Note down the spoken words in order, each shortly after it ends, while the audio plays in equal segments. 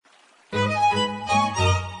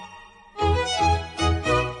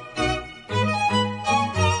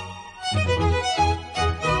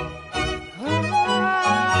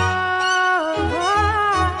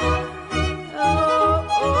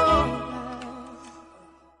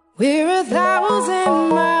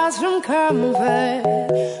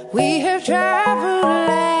comfort. We have traveled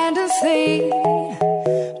land and sea,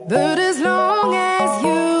 but as long as you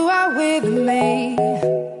are with me,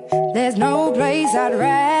 there's no place I'd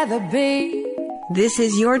rather be. This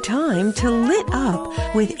is your time to lit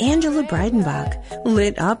up with Angela Breidenbach.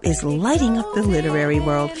 Lit Up is lighting up the literary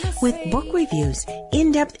world with book reviews,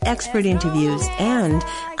 in-depth expert interviews, and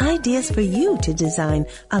ideas for you to design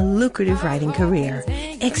a lucrative writing career.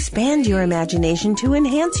 Expand your imagination to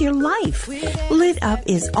enhance your life. Lit Up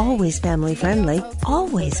is always family-friendly,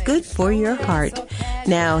 always good for your heart.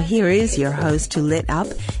 Now, here is your host to Lit Up,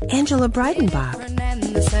 Angela Breidenbach.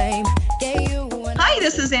 Hi,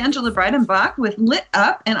 this is Angela Breidenbach with Lit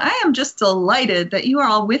Up, and I am just delighted that you are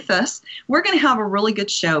all with us. We're going to have a really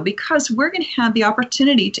good show because we're going to have the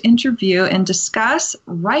opportunity to interview and discuss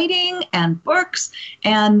writing and books,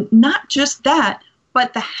 and not just that,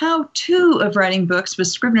 but the how-to of writing books with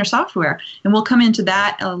Scrivener software. And we'll come into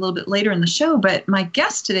that a little bit later in the show. But my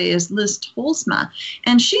guest today is Liz Tolsma,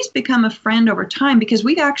 and she's become a friend over time because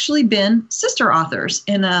we've actually been sister authors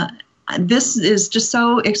in this is just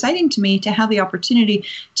so exciting to me to have the opportunity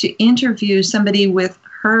to interview somebody with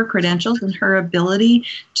her credentials and her ability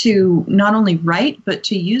to not only write, but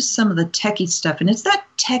to use some of the techie stuff. And it's that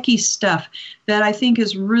techie stuff that I think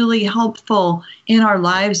is really helpful in our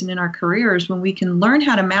lives and in our careers when we can learn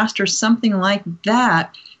how to master something like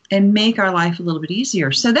that and make our life a little bit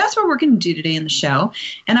easier. So that's what we're going to do today in the show.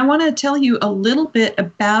 And I want to tell you a little bit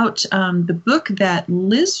about the book that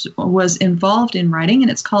Liz was involved in writing,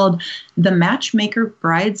 and it's called The Matchmaker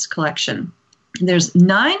Brides Collection. There's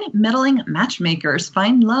 9 meddling matchmakers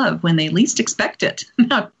find love when they least expect it.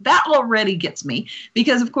 Now, that already gets me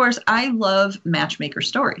because, of course, I love matchmaker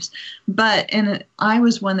stories. And I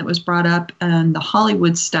was one that was brought up in the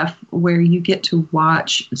Hollywood stuff where you get to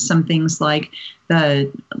watch some things like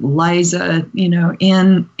the Liza,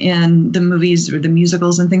 in the movies or the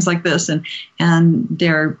musicals and things like this, and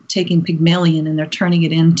they're taking Pygmalion and they're turning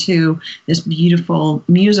it into this beautiful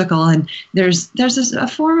musical. And there's a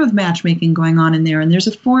form of matchmaking going on in there, and there's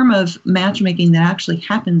a form of matchmaking that actually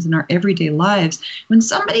happens in our everyday lives when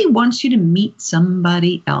somebody wants you to meet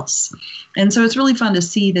somebody else. And so it's really fun to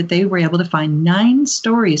see that they were able to find 9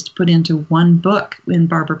 stories to put into one book in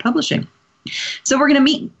Barber Publishing. So we're going to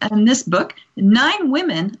meet in this book 9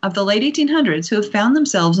 women of the late 1800s who have found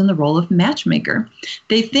themselves in the role of matchmaker.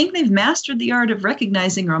 They think they've mastered the art of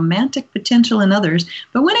recognizing romantic potential in others,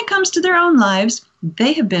 but when it comes to their own lives,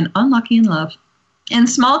 they have been unlucky in love. In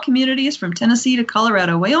small communities from Tennessee to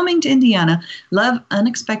Colorado, Wyoming to Indiana, love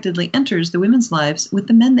unexpectedly enters the women's lives with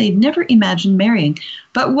the men they'd never imagined marrying.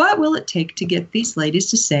 But what will it take to get these ladies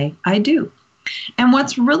to say, I do? And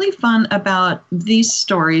what's really fun about these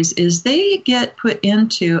stories is they get put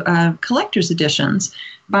into collector's editions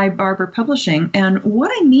by Barber Publishing. And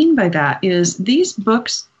what I mean by that is these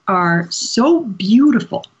books are so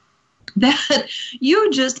beautiful that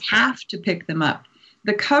you just have to pick them up.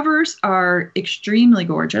 The covers are extremely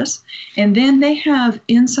gorgeous, and then they have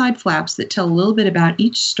inside flaps that tell a little bit about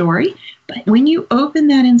each story. But when you open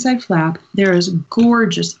that inside flap, there is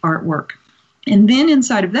gorgeous artwork. And then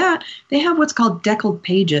inside of that, they have what's called deckled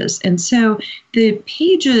pages. And so the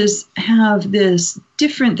pages have this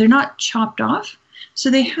different, they're not chopped off.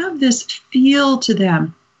 So they have this feel to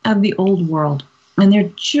them of the old world. And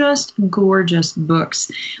they're just gorgeous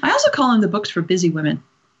books. I also call them the books for busy women.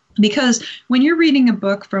 Because when you're reading a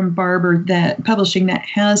book from Barber Publishing that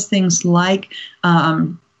has things like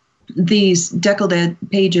these deckled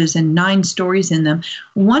pages and 9 stories in them,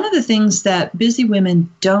 one of the things that busy women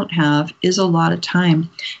don't have is a lot of time.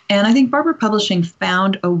 And I think Barber Publishing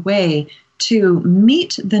found a way to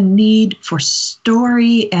meet the need for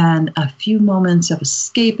story and a few moments of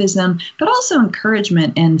escapism, but also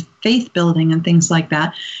encouragement and faith building and things like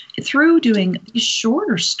that through doing these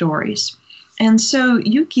shorter stories. And so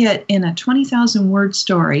you get in a 20,000 word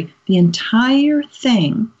story the entire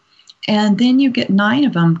thing. And then you get 9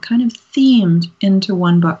 of them kind of themed into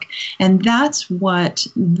one book. And that's what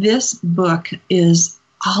this book is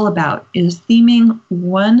all about, is theming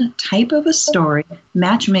one type of a story,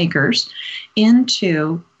 matchmakers,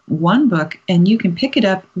 into one book. And you can pick it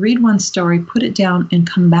up, read one story, put it down, and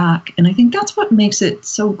come back. And I think that's what makes it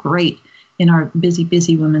so great in our busy,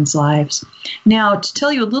 busy women's lives. Now, to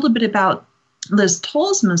tell you a little bit about Liz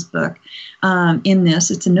Tolsma's book in this,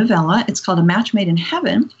 it's a novella. It's called A Match Made in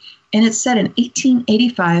Heaven. And it's set in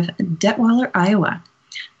 1885, Detweiler, Iowa.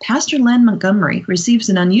 Pastor Len Montgomery receives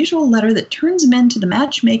an unusual letter that turns him into the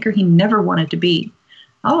matchmaker he never wanted to be.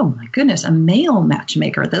 Oh my goodness, a male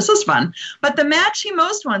matchmaker. This is fun. But the match he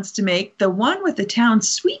most wants to make, the one with the town's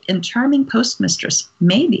sweet and charming postmistress,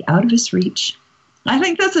 may be out of his reach. I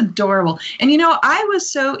think that's adorable. And, I was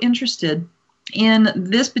so interested in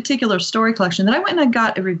this particular story collection that I went and I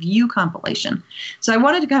got a review compilation. So I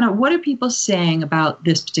wanted to kind of, what are people saying about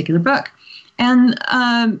this particular book? And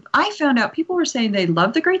I found out people were saying they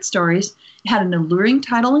loved the great stories, had an alluring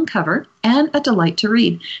title and cover, and a delight to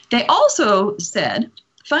read. They also said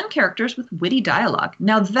fun characters with witty dialogue.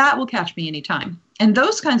 Now that will catch me anytime. And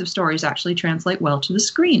those kinds of stories actually translate well to the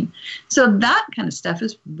screen. So that kind of stuff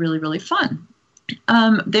is really, really fun.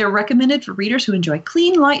 They're recommended for readers who enjoy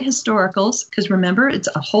clean, light historicals, because remember, it's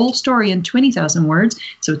a whole story in 20,000 words,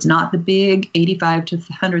 so it's not the big 85 to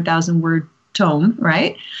 100,000 word tome,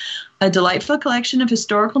 right? A delightful collection of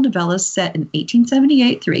historical novellas set in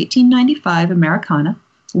 1878 through 1895 Americana,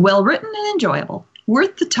 well written and enjoyable,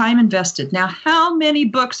 worth the time invested. Now, how many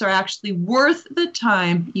books are actually worth the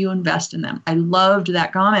time you invest in them? I loved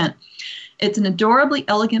that comment. It's an adorably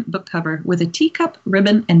elegant book cover with a teacup,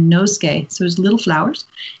 ribbon, and nosegay. So there's little flowers,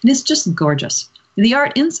 and it's just gorgeous. The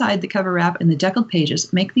art inside the cover wrap and the deckled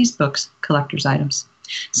pages make these books collector's items.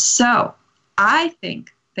 So I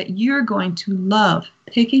think that you're going to love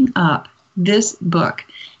picking up this book,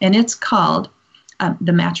 and it's called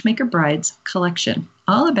The Matchmaker Brides Collection,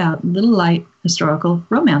 all about little light historical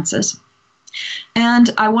romances. And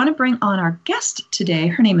I want to bring on our guest today.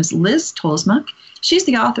 Her name is Liz Tolsma. She's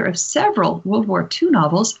the author of several World War II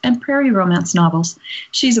novels and prairie romance novels.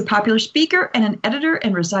 She's a popular speaker and an editor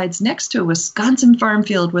and resides next to a Wisconsin farm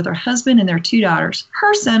field with her husband and their 2 daughters.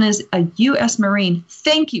 Her son is a U.S. Marine.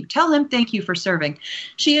 Thank you. Tell him thank you for serving.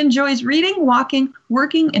 She enjoys reading, walking,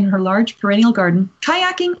 working in her large perennial garden,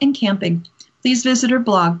 kayaking, and camping. Please visit her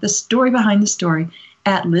blog, The Story Behind the Story,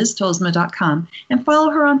 at liztolsma.com, and follow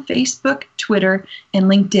her on Facebook, Twitter, and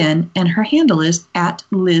LinkedIn. And her handle is at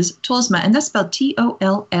Liz Tolsma, and that's spelled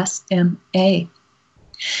Tolsma.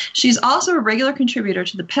 She's also a regular contributor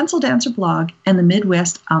to the Pencil Dancer blog and the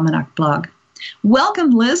Midwest Almanac blog. Welcome,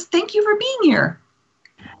 Liz. Thank you for being here.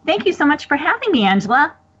 Thank you so much for having me,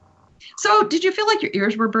 Angela. So, did you feel like your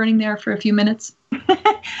ears were burning there for a few minutes?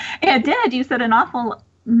 It did. You said an awful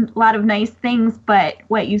lot of nice things, but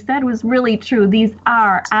what you said was really true. These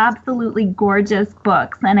are absolutely gorgeous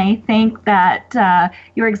books, and I think that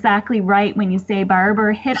you're exactly right when you say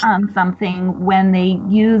Barber hit on something when they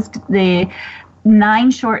used the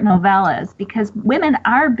 9 short novellas, because women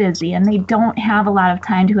are busy and they don't have a lot of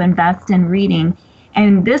time to invest in reading.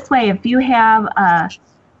 And this way, if you have a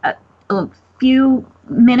few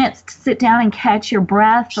minutes to sit down and catch your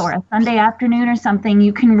breath, or a Sunday afternoon or something,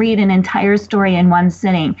 you can read an entire story in one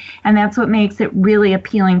sitting. And that's what makes it really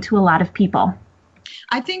appealing to a lot of people.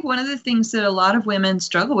 I think one of the things that a lot of women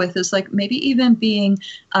struggle with is like maybe even being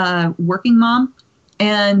a working mom.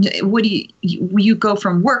 And what do you go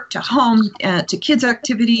from work to home to kids'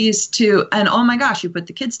 activities and oh my gosh, you put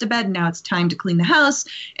the kids to bed and now it's time to clean the house.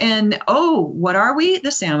 And oh, what are we? The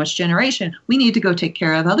sandwich generation. We need to go take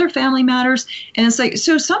care of other family matters. And it's like,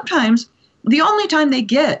 so sometimes the only time they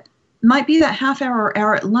get might be that half hour or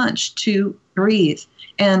hour at lunch to breathe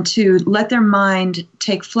and to let their mind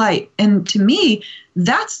take flight. And to me,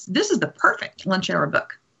 this is the perfect lunch hour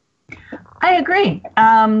book. I agree.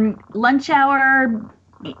 Lunch hour,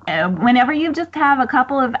 whenever you just have a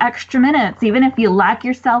couple of extra minutes, even if you lock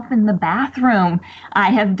yourself in the bathroom,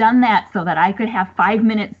 I have done that so that I could have 5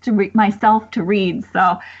 minutes to myself to read.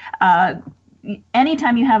 So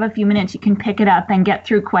anytime you have a few minutes, you can pick it up and get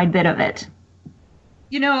through quite a bit of it.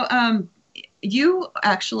 You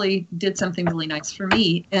actually did something really nice for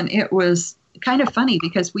me, and it was kind of funny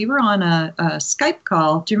because we were on a Skype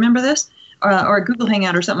call. Do you remember this? Or a Google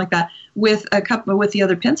Hangout or something like that with the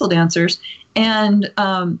other pencil dancers. And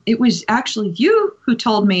it was actually you who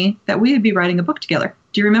told me that we would be writing a book together.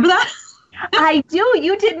 Do you remember that? I do.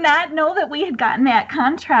 You did not know that we had gotten that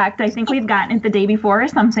contract. I think we had gotten it the day before or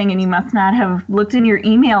something, and you must not have looked in your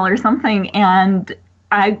email or something. And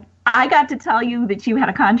I got to tell you that you had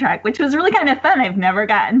a contract, which was really kind of fun. I've never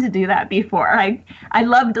gotten to do that before. I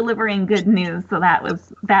love delivering good news, so that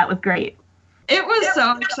was great. It was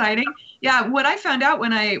so exciting. Yeah, what I found out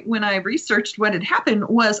when I researched what had happened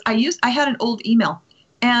was I had an old email,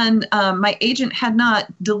 and my agent had not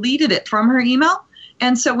deleted it from her email.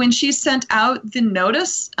 And so when she sent out the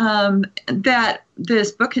notice that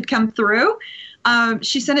this book had come through,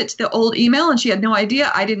 she sent it to the old email, and she had no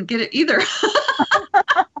idea I didn't get it either.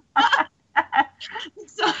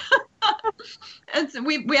 So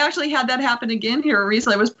we actually had that happen again here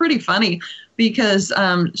recently. It was pretty funny because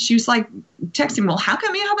she was like texting, well, how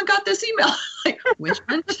come you haven't got this email? Like, which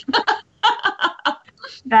one?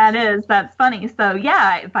 That's funny. So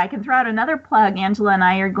yeah, if I can throw out another plug, Angela and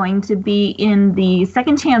I are going to be in the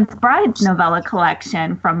Second Chance Brides novella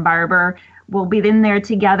collection from Barber, we'll be in there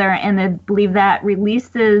together, and I believe that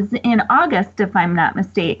releases in August, if I'm not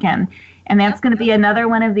mistaken. And that's going to be another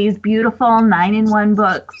one of these beautiful 9-in-1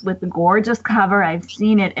 books with the gorgeous cover. I've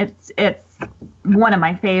seen it. It's one of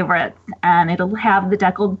my favorites, and it'll have the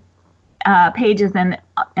deckled pages and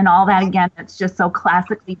all that again. It's just so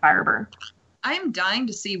classically Barber. I'm dying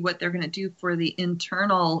to see what they're going to do for the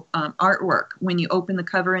internal artwork. When you open the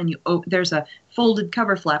cover and there's a folded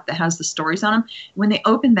cover flap that has the stories on them. When they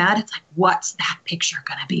open that, it's like, what's that picture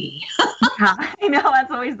going to be? Yeah, I know.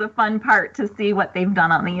 That's always the fun part, to see what they've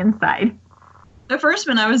done on the inside. The first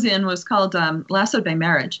one I was in was called Lassoed by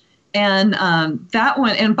Marriage. And that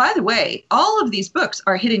one, and by the way, all of these books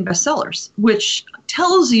are hitting bestsellers, which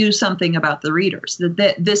tells you something about the readers,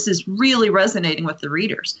 that this is really resonating with the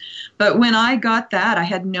readers. But when I got that, I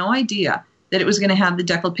had no idea that it was going to have the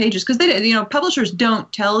deckled pages, because publishers don't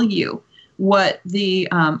tell you what the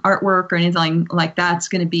artwork or anything like that's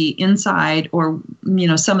going to be inside, or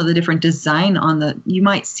some of the different design on you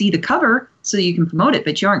might see the cover so you can promote it,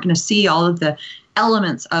 but you aren't going to see all of the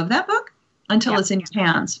elements of that book until it's in your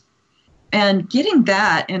hands. And getting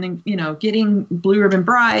that, and getting Blue Ribbon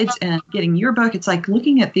Brides and getting your book, it's like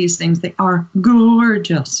looking at these things. They are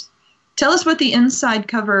gorgeous. Tell us what the inside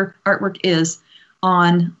cover artwork is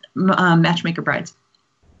on Matchmaker Brides.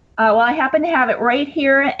 Well, I happen to have it right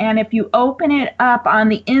here, and if you open it up, on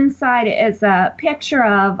the inside is a picture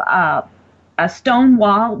of a stone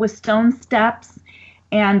wall with stone steps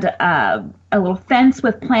and a little fence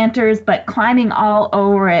with planters, but climbing all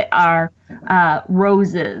over it are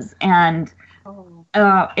roses, and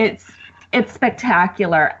it's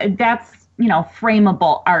spectacular. That's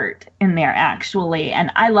frameable art in there, actually,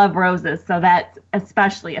 and I love roses, so that's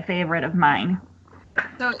especially a favorite of mine.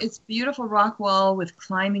 So it's beautiful rock wall with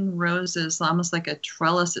climbing roses, almost like a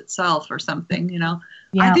trellis itself or something, Yeah.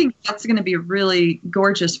 I think that's going to be really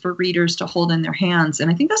gorgeous for readers to hold in their hands. And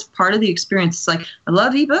I think that's part of the experience. It's like, I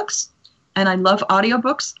love ebooks and I love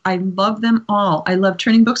audiobooks. I love them all. I love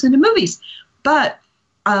turning books into movies. But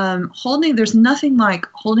there's nothing like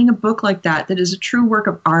holding a book like that is a true work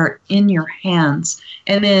of art in your hands.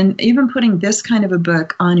 And then even putting this kind of a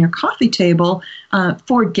book on your coffee table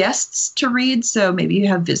for guests to read. So maybe you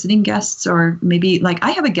have visiting guests, or maybe like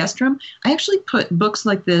I have a guest room. I actually put books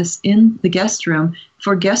like this in the guest room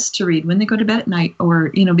for guests to read when they go to bed at night,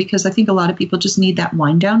 or, because I think a lot of people just need that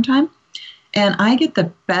wind down time. And I get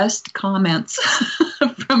the best comments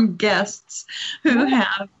from guests who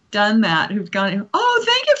have done that, who've gone, oh,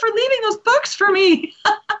 thank you for leaving those books for me.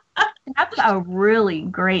 That's a really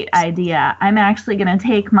great idea. I'm actually going to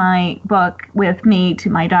take my book with me to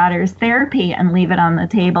my daughter's therapy and leave it on the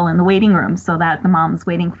table in the waiting room, so that the moms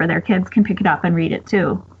waiting for their kids can pick it up and read it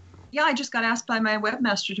too. Yeah, I just got asked by my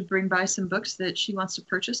webmaster to bring by some books that she wants to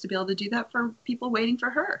purchase to be able to do that for people waiting for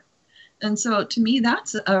her. And so to me,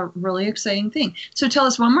 that's a really exciting thing. So tell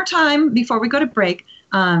us one more time before we go to break,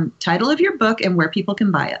 title of your book and where people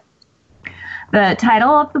can buy it. The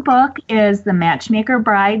title of the book is The Matchmaker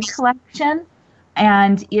Bride Collection,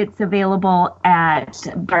 and it's available at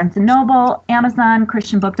Barnes & Noble, Amazon,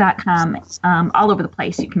 ChristianBook.com, all over the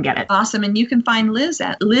place you can get it. Awesome. And you can find Liz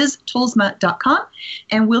at LizTolsma.com,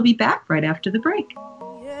 and we'll be back right after the break.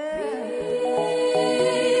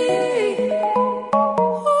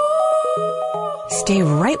 Stay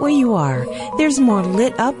right where you are. There's more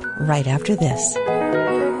Lit Up right after this.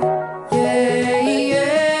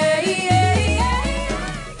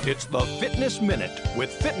 It's the Fitness Minute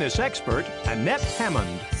with fitness expert Annette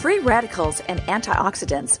Hammond. Free radicals and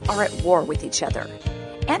antioxidants are at war with each other.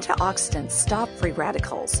 Antioxidants stop free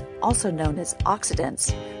radicals, also known as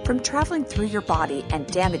oxidants, from traveling through your body and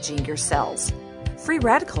damaging your cells. Free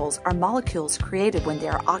radicals are molecules created when they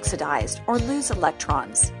are oxidized or lose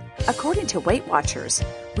electrons. According to Weight Watchers,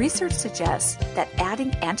 research suggests that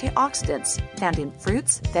adding antioxidants found in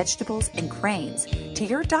fruits, vegetables, and grains to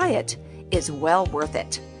your diet is well worth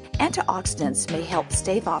it. Antioxidants may help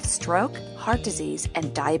stave off stroke, heart disease,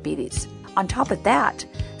 and diabetes. On top of that,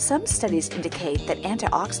 some studies indicate that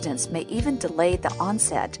antioxidants may even delay the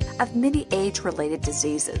onset of many age-related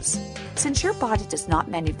diseases. Since your body does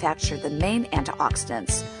not manufacture the main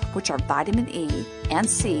antioxidants, which are vitamin E and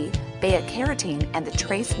C, beta-carotene, and the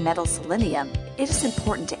trace metal selenium, it is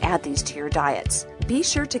important to add these to your diets. Be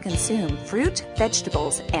sure to consume fruit,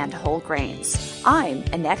 vegetables, and whole grains. I'm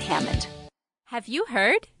Annette Hammond. Have you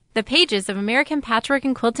heard? The pages of American Patchwork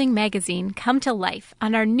and Quilting magazine come to life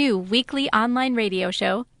on our new weekly online radio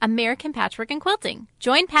show, American Patchwork and Quilting.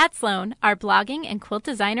 Join Pat Sloan, our blogging and quilt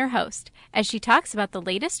designer host, as she talks about the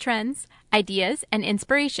latest trends, ideas, and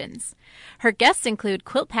inspirations. Her guests include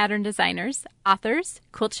quilt pattern designers, authors,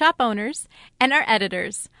 quilt shop owners, and our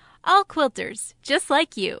editors, All quilters, just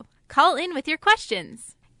like you. Call in with your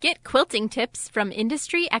questions. Get quilting tips from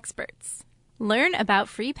industry experts. Learn about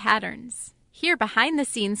free patterns. Hear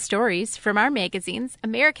behind-the-scenes stories from our magazines,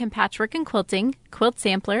 American Patchwork and Quilting, Quilt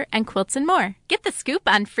Sampler, and Quilts and More. Get the scoop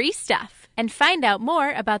on free stuff and find out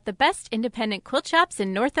more about the best independent quilt shops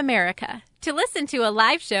in North America. To listen to a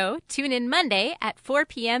live show, tune in Monday at 4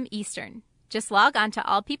 p.m. Eastern. Just log on to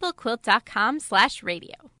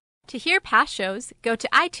allpeoplequilt.com/radio. To hear past shows, go to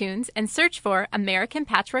iTunes and search for American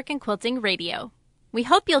Patchwork and Quilting Radio. We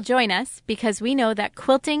hope you'll join us because we know that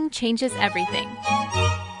quilting changes everything.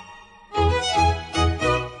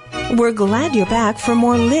 We're glad you're back for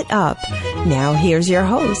more Lit Up. Now here's your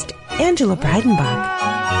host, Angela Breidenbach.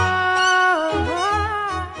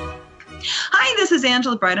 Hi, this is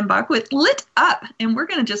Angela Breidenbach with Lit Up, and we're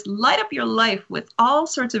going to just light up your life with all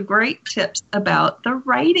sorts of great tips about the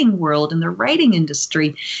writing world and the writing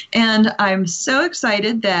industry. And I'm so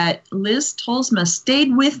excited that Liz Tolsma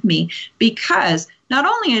stayed with me because not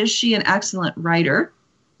only is she an excellent writer,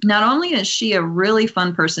 not only is she a really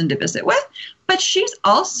fun person to visit with, but she's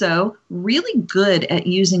also really good at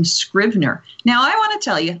using Scrivener. Now, I want to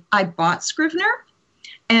tell you, I bought Scrivener,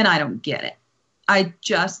 and I don't get it. I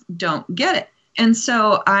just don't get it. And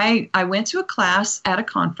so I went to a class at a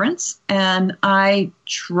conference, and I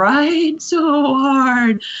tried so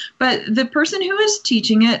hard. But the person who was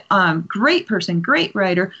teaching it, great person, great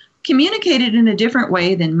writer, communicated in a different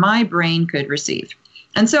way than my brain could receive.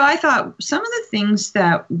 And so I thought some of the things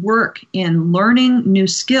that work in learning new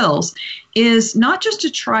skills is not just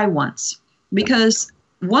to try once, because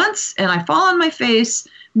once and I fall on my face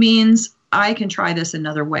means I can try this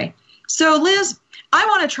another way. So Liz, I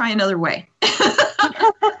want to try another way. Can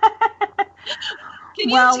you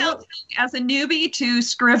tell me, as a newbie to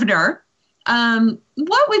Scrivener,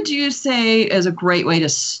 what would you say is a great way to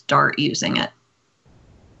start using it?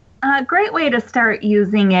 A great way to start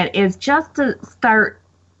using it is just to start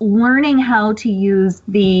learning how to use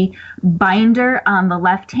the binder on the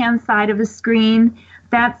left-hand side of the screen.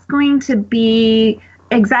 That's going to be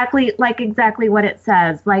exactly what it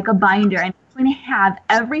says, like a binder. And it's going to have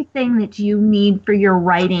everything that you need for your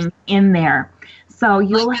writing in there. So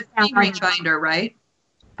you'll like a 3-ring binder, right?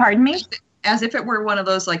 Pardon me? As if it were one of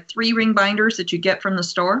those like 3-ring binders that you get from the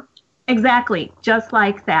store? Exactly, just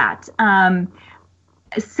like that.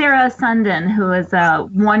 Sarah Sundin, who is a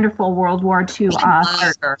wonderful World War II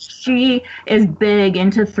author, she is big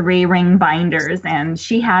into 3-ring binders, and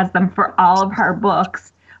she has them for all of her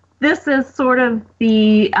books. This is sort of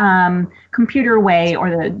the computer way or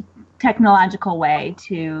the technological way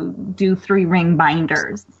to do 3-ring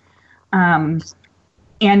binders. And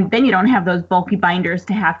then you don't have those bulky binders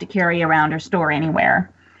to have to carry around or store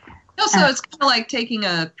anywhere. So it's kind of like taking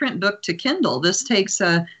a print book to Kindle. This takes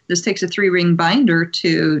a 3-ring binder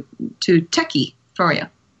to techie for you.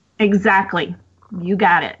 Exactly, you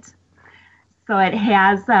got it. So it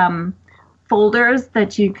has folders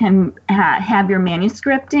that you can have your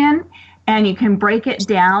manuscript in, and you can break it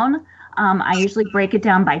down. I usually break it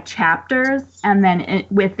down by chapters, and then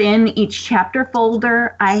within each chapter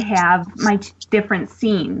folder, I have my different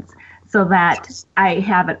scenes. So that I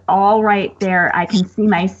have it all right there. I can see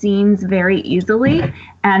my scenes very easily.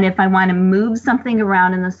 And if I want to move something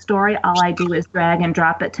around in the story, all I do is drag and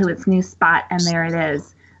drop it to its new spot, and there it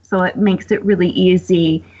is. So it makes it really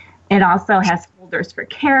easy. It also has folders for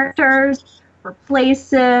characters, for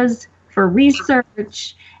places, for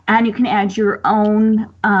research, and you can add your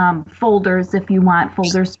own folders if you want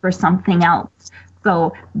folders for something else.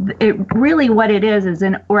 So it really what it is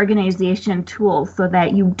an organization tool so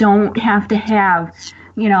that you don't have to have,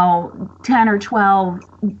 10 or 12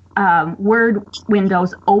 Word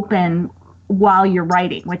windows open while you're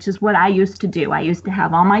writing, which is what I used to do. I used to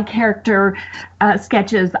have all my character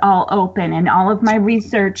sketches all open and all of my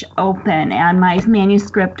research open and my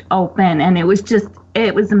manuscript open. And it was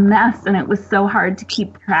a mess, and it was so hard to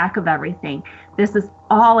keep track of everything. This is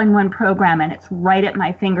all in one program, and it's right at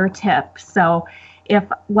my fingertips. So if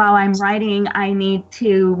while I'm writing, I need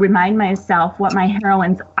to remind myself what my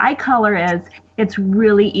heroine's eye color is, it's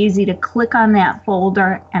really easy to click on that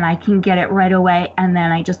folder and I can get it right away. And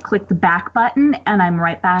then I just click the back button and I'm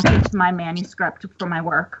right back into my manuscript for my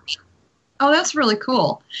work. Oh, that's really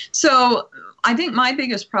cool. So I think my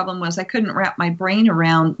biggest problem was I couldn't wrap my brain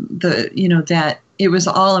around that it was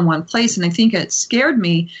all in one place. And I think it scared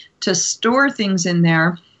me to store things in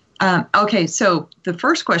there. Okay, so the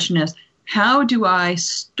first question is, how do I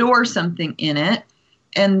store something in it?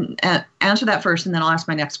 And answer that first, and then I'll ask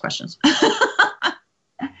my next questions.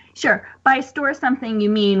 Sure. By store something, you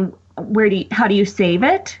mean how do you save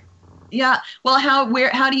it? Yeah. Well,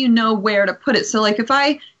 how do you know where to put it? So, like, if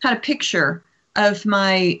I had a picture of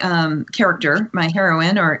my character, my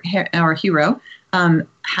heroine or hero,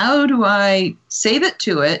 how do I save it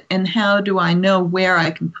to it, and how do I know where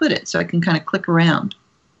I can put it so I can kind of click around?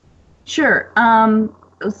 Sure.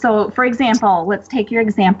 So, for example, let's take your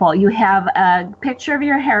example. You have a picture of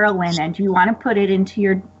your heroine, and you want to put it into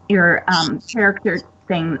your character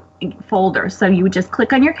thing folder. So you would just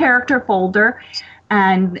click on your character folder,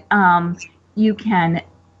 and you can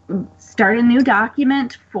start a new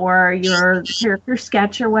document for your character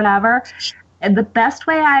sketch or whatever. And the best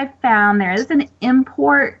way I've found, there is an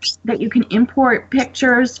import that you can import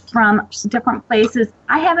pictures from different places.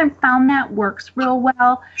 I haven't found that works real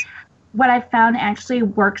well. What I found actually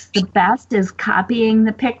works the best is copying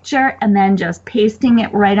the picture and then just pasting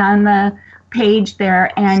it right on the page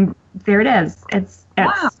there, and there it is. It's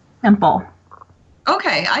wow. Simple.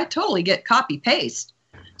 Okay, I totally get copy paste.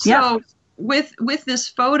 So yep. with this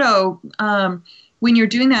photo, when you're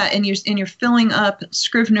doing that and you're filling up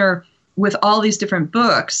Scrivener with all these different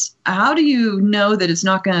books, how do you know that it's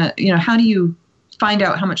not going to, how do you find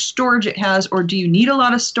out how much storage it has, or do you need a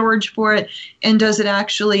lot of storage for it? And does it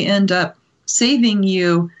actually end up saving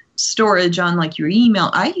you storage on like your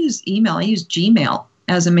email? I use Gmail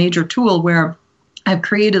as a major tool where I've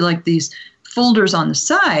created like these folders on the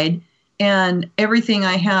side, and everything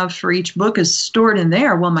I have for each book is stored in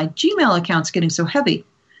there. Well, my Gmail account's getting so heavy.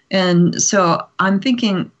 And so I'm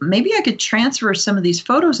thinking maybe I could transfer some of these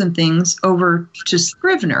photos and things over to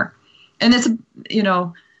Scrivener. And it's,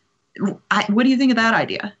 what do you think of that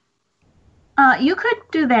idea? You could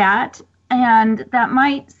do that, and that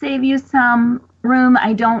might save you some room.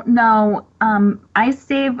 I don't know. I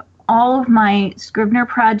save all of my Scrivener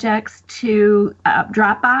projects to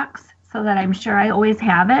Dropbox so that I'm sure I always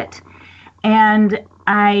have it. And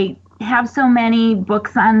I have so many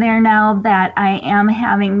books on there now that I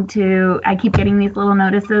keep getting these little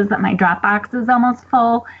notices that my Dropbox is almost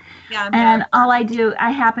full. Yeah, and all I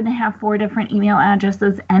happen to have 4 different email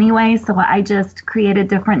addresses anyway, so I just create a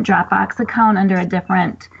different Dropbox account under a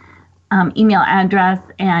different email address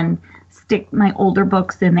and stick my older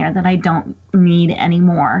books in there that I don't need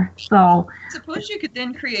anymore. So suppose you could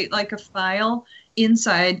then create like a file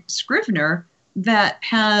inside Scrivener that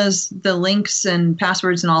has the links and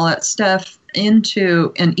passwords and all that stuff and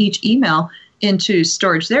each email into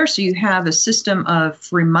storage there, so you have a system of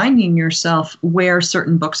reminding yourself where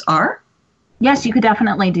certain books are? Yes, you could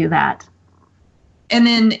definitely do that. And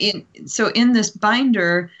then in this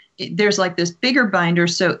binder, there's like this bigger binder,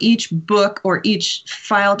 so each book or each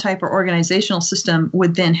file type or organizational system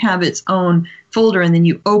would then have its own folder, and then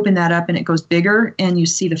you open that up and it goes bigger and you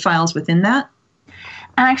see the files within that?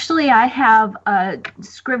 Actually, I have a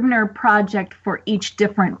Scrivener project for each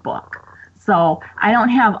different book. So I don't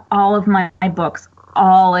have all of my books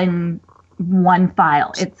all in one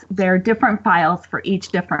file. They're different files for each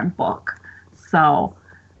different book. So,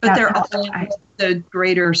 but they're all the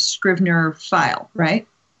greater Scrivener file, right?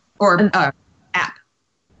 Or app.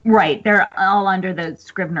 Right. They're all under the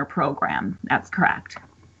Scrivener program. That's correct.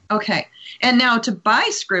 Okay. And now to buy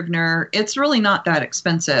Scrivener, it's really not that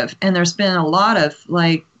expensive. And there's been a lot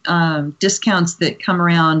of discounts that come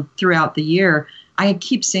around throughout the year. I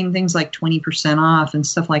keep seeing things like 20% off and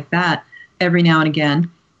stuff like that every now and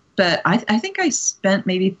again. But I think I spent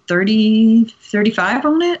maybe $30, $35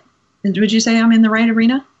 on it. Would you say I'm in the right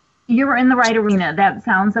arena? You're in the right arena. That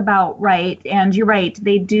sounds about right. And you're right.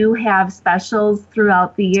 They do have specials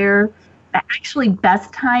throughout the year. Actually,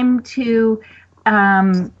 best time to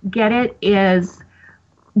get it is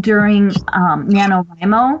during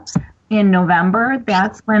NaNoWriMo in November.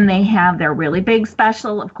 That's when they have their really big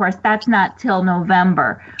special. Of course, that's not till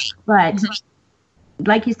November. But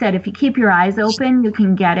like you said, if you keep your eyes open, you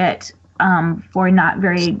can get it for not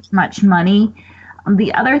very much money.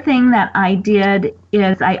 The other thing that I did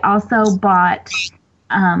is I also bought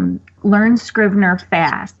Learn Scrivener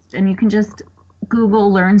Fast. And you can just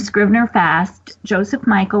Google Learn Scrivener Fast. Joseph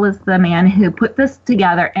Michael is the man who put this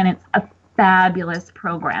together, and it's a fabulous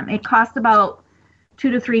program. It costs about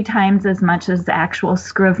 2 to 3 times as much as the actual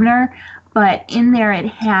Scrivener, but in there it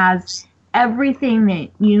has everything that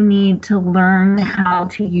you need to learn how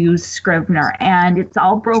to use Scrivener, and it's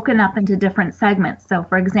all broken up into different segments. So,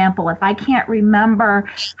 for example, if I can't remember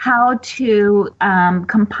how to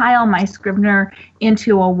compile my Scrivener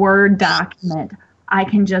into a Word document, I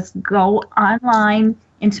can just go online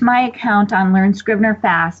into my account on Learn Scrivener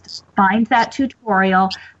Fast, find that tutorial.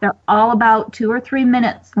 They're all about 2 or 3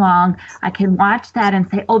 minutes long. I can watch that and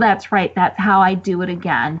say, oh, that's right, that's how I do it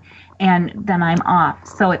again. And then I'm off.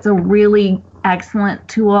 So it's a really excellent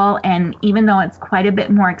tool. And even though it's quite a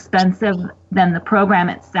bit more expensive than the program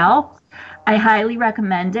itself, I highly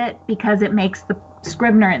recommend it because it makes the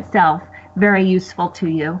Scrivener itself very useful to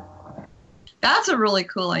you. That's a really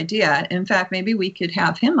cool idea. In fact, maybe we could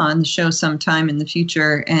have him on the show sometime in the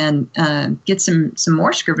future and get some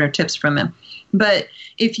more Scrivener tips from him. But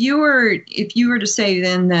if you were to say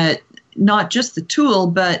then that not just the tool,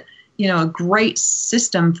 but a great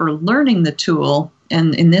system for learning the tool,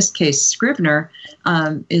 and in this case Scrivener,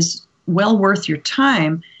 is well worth your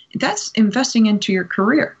time, that's investing into your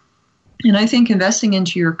career. And I think investing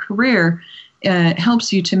into your career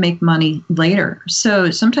helps you to make money later.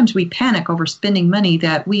 So sometimes we panic over spending money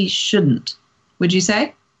that we shouldn't. Would you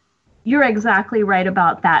say? You're exactly right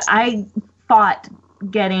about that. I fought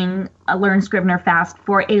getting a Learn Scrivener Fast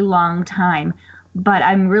for a long time, but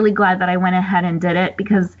I'm really glad that I went ahead and did it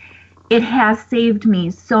because it has saved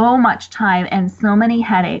me so much time and so many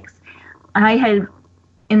headaches. I had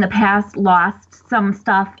in the past lost some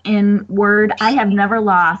stuff in Word. I have never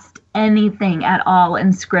lost anything at all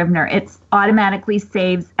in Scrivener. It automatically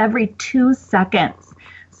saves every 2 seconds.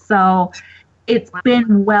 So it's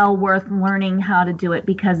been well worth learning how to do it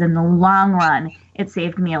because in the long run, it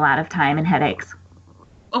saved me a lot of time and headaches.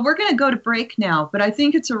 Well, we're going to go to break now, but I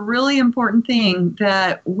think it's a really important thing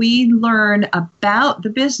that we learn about the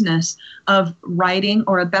business of writing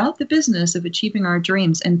or about the business of achieving our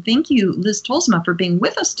dreams. And thank you, Liz Tolsma, for being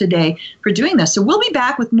with us today for doing this. So we'll be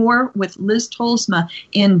back with more with Liz Tolsma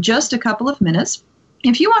in just a couple of minutes.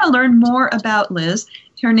 If you want to learn more about Liz,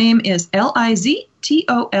 her name is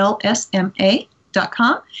LizTolsma.com.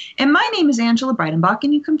 And my name is Angela Breidenbach,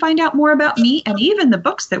 and you can find out more about me and even the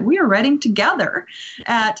books that we are writing together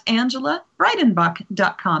at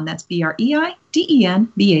AngelaBreidenbach.com. That's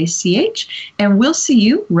BreidenBach. And we'll see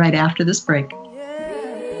you right after this break.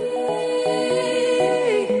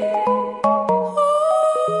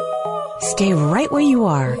 Stay right where you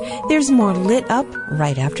are. There's more Lit Up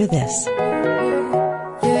right after this.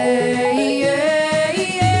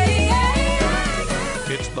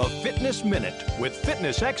 Fitness Minute with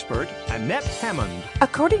fitness expert Annette Hammond.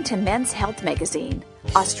 According to Men's Health magazine,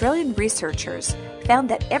 Australian researchers found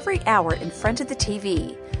that every hour in front of the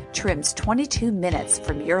TV trims 22 minutes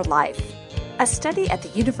from your life. A study at the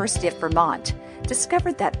University of Vermont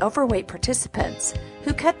discovered that overweight participants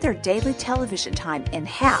who cut their daily television time in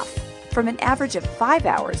half, from an average of 5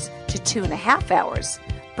 hours to 2.5 hours,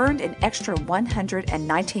 burned an extra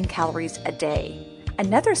 119 calories a day.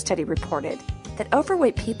 Another study reported that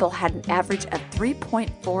overweight people had an average of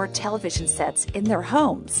 3.4 television sets in their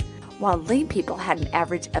homes, while lean people had an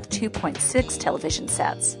average of 2.6 television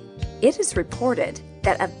sets. It is reported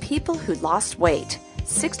that of people who lost weight,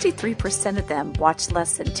 63% of them watched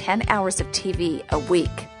less than 10 hours of TV a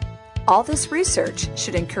week. All this research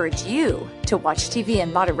should encourage you to watch TV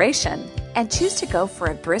in moderation and choose to go for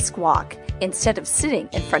a brisk walk instead of sitting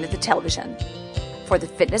in front of the television. For the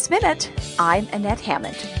Fitness Minute, I'm Annette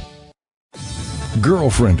Hammond.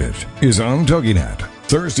 Girlfriend It is on TogiNet,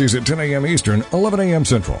 Thursdays at 10 a.m. Eastern, 11 a.m.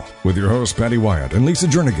 Central, with your hosts Patty Wyatt and Lisa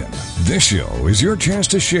Jernigan. This show is your chance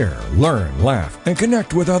to share, learn, laugh, and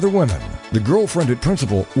connect with other women. The Girlfriend It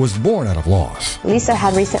principle was born out of loss. Lisa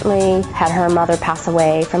had recently had her mother pass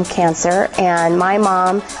away from cancer, and my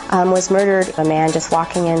mom was murdered. A man just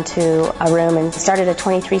walking into a room and started a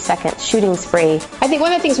 23-second shooting spree. I think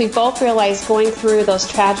one of the things we both realized going through those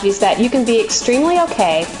tragedies that you can be extremely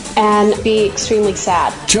okay and be extremely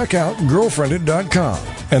sad. Check out girlfriendit.com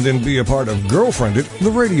and then be a part of Girlfriend It, the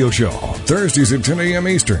radio show. Thursdays at 10 a.m.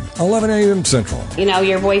 Eastern, 11 a.m. Central. You know,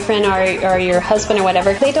 your boyfriend or your husband or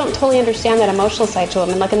whatever, they don't totally understand that emotional side to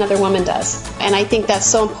women like another woman does. And I think that's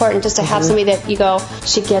so important just to have somebody that you go,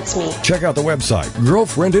 she gets me. Check out the website,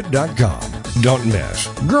 girlfriendit.com. Don't miss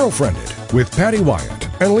Girlfriend It with Patty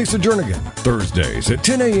Wyatt and Lisa Jernigan. Thursdays at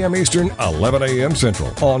 10 a.m. Eastern, 11 a.m. Central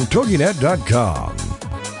on TogiNet.com.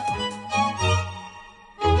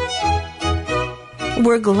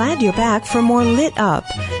 We're glad you're back for more Lit Up.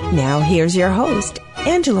 Now here's your host,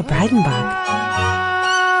 Angela Breidenbach.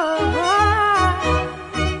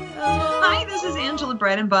 Hi, this is Angela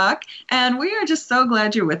Breidenbach, and we are just so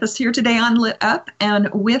glad you're with us here today on Lit Up and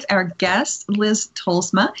with our guest, Liz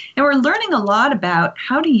Tolsma. And we're learning a lot about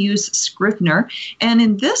how to use Scrivener. And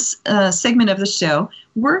in this segment of the show,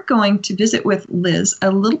 we're going to visit with Liz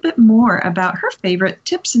a little bit more about her favorite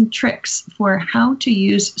tips and tricks for how to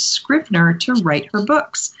use Scrivener to write her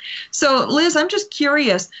books. So, Liz, I'm just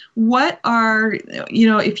curious, what are,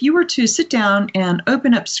 if you were to sit down and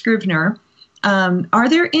open up Scrivener, are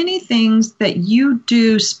there any things that you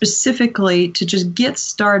do specifically to just get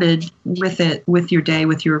started with it, with your day,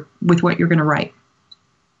 with what you're going to write?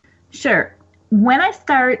 Sure. When I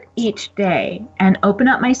start each day and open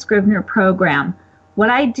up my Scrivener program, what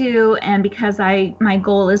I do, and because my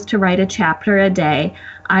goal is to write a chapter a day,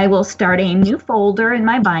 I will start a new folder in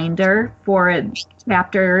my binder for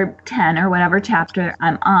chapter 10 or whatever chapter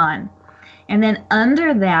I'm on. And then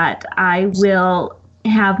under that, I will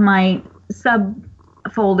have my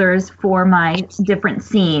subfolders for my different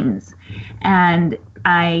scenes. And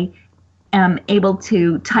I am able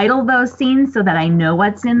to title those scenes so that I know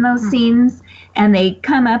what's in those scenes. And they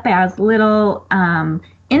come up as little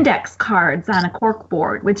index cards on a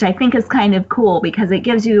corkboard, which I think is kind of cool because it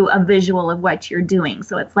gives you a visual of what you're doing.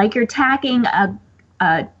 So it's like you're tacking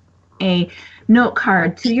a note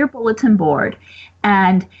card to your bulletin board.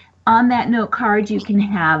 And on that note card, you can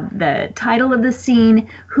have the title of the scene,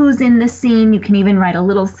 who's in the scene. You can even write a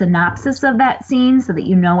little synopsis of that scene so that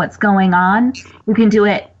you know what's going on. You can do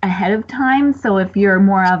it ahead of time. So if you're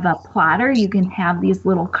more of a plotter, you can have these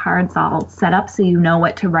little cards all set up so you know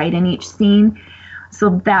what to write in each scene.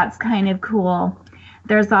 So that's kind of cool.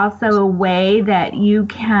 There's also a way that you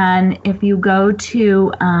can, if you go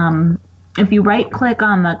to, if you right-click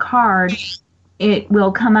on the card, it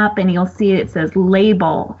will come up and you'll see it says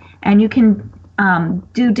label. And you can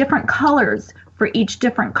do different colors for each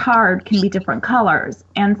different card, can be different colors.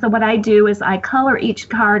 And so what I do is I color each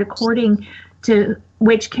card according to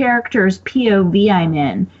which character's POV I'm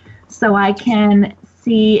in. So I can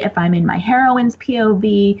see if I'm in my heroine's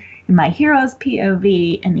POV, in my hero's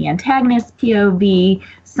POV, in the antagonist's POV,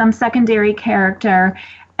 some secondary character.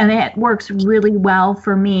 And it works really well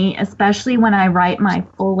for me, especially when I write my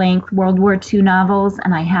full-length World War II novels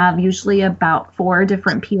and I have usually about 4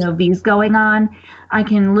 different POVs going on. I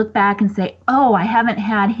can look back and say, oh, I haven't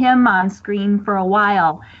had him on screen for a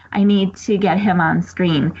while. I need to get him on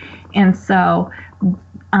screen. And so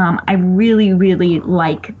I really, really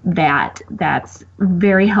like that. That's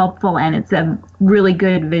very helpful, and it's a really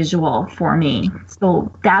good visual for me. So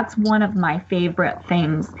that's one of my favorite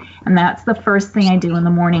things, and that's the first thing I do in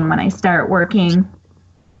the morning when I start working.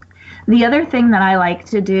 The other thing that I like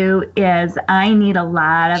to do is I need a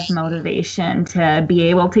lot of motivation to be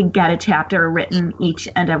able to get a chapter written each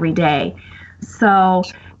and every day. So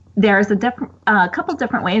there's a couple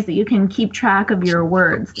different ways that you can keep track of your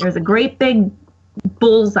words. There's a great big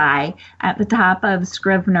bullseye at the top of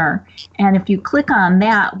Scrivener, and if you click on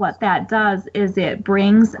that, what that does is it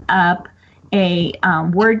brings up a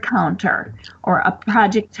word counter or a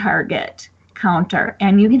project target counter,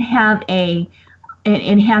 and you can have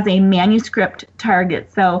it has a manuscript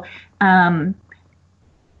target. So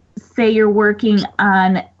say you're working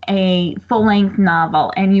on a full-length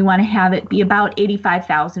novel and you want to have it be about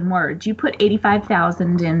 85,000 words. You put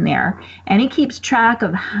 85,000 in there, and it keeps track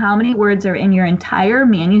of how many words are in your entire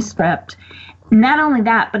manuscript. Not only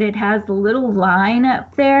that, but it has a little line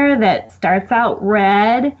up there that starts out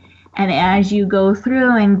red, and as you go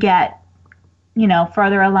through and get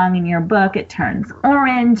further along in your book, it turns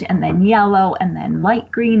orange and then yellow and then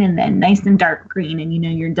light green and then nice and dark green, and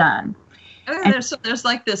you're done. There's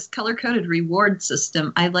like this color-coded reward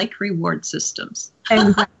system. I like reward systems.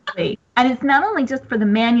 Exactly. And it's not only just for the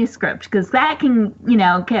manuscript, because that can,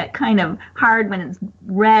 get kind of hard when it's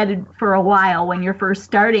read for a while when you're first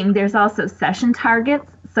starting. There's also session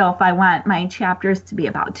targets. So if I want my chapters to be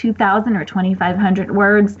about 2,000 or 2,500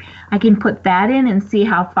 words, I can put that in and see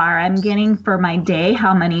how far I'm getting for my day,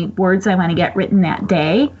 how many words I want to get written that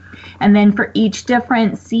day. And then for each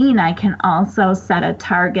different scene, I can also set a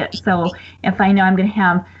target. So if I know I'm going to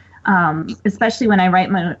have, especially when I write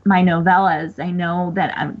my novellas, I know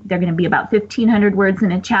that they're going to be about 1,500 words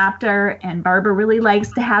in a chapter. And Barbara really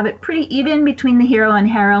likes to have it pretty even between the hero and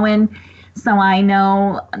heroine. So I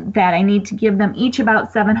know that I need to give them each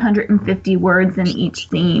about 750 words in each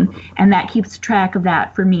scene. And that keeps track of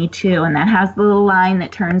that for me, too. And that has the little line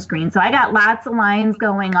that turns green. So I got lots of lines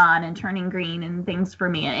going on and turning green and things for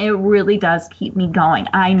me. And it really does keep me going.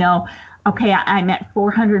 I know, okay, I'm at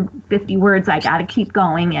 450 words. I got to keep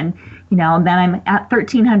going. And, then I'm at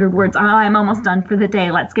 1,300 words. Oh, I'm almost done for the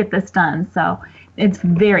day. Let's get this done. So it's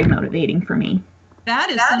very motivating for me.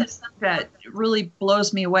 That is something that really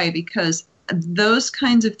blows me away, because those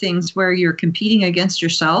kinds of things where you're competing against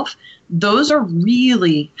yourself, those are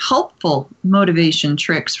really helpful motivation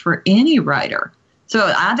tricks for any writer. So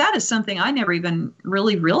that is something I never even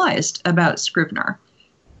really realized about Scrivener.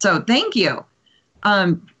 So thank you.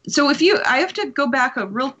 So I have to go back a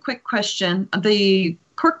real quick question, the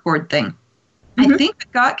corkboard thing. I think I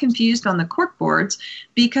got confused on the corkboards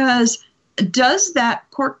because does that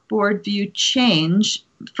corkboard view change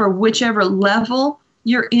for whichever level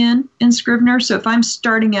you're in Scrivener? So if I'm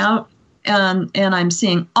starting out and I'm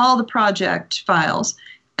seeing all the project files,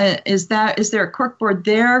 is there a corkboard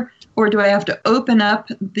there, or do I have to open up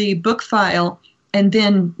the book file and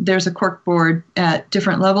then there's a corkboard at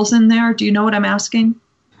different levels in there? Do you know what I'm asking?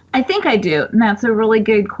 I think I do, and that's a really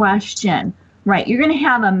good question. Right, you're going to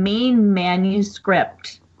have a main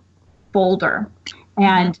manuscript folder,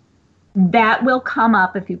 and that will come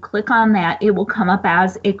up. If you click on that, it will come up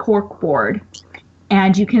as a corkboard,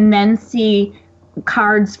 and you can then see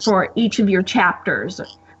cards for each of your chapters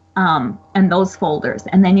and those folders,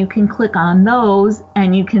 and then you can click on those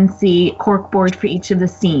and you can see corkboard for each of the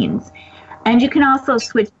scenes. And you can also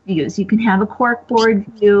switch views. You can have a corkboard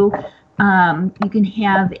view. You can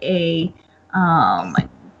have a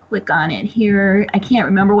click on it here. I can't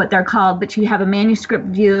remember what they're called, but you have a manuscript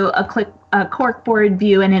view, a corkboard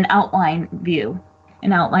view, and an outline view,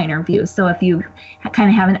 an outliner view. So if you kind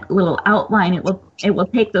of have a little outline, it will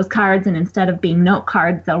take those cards, and instead of being note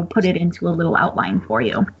cards, they'll put it into a little outline for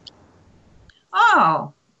you.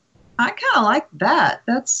 Oh, I kind of like that.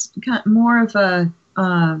 That's kind of more of a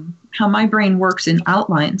how my brain works in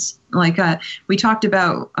outlines. Like we talked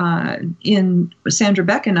about in Sandra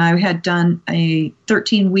Beck and I had done a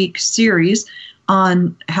 13-week series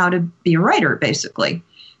on how to be a writer, basically.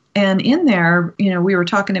 And in there, we were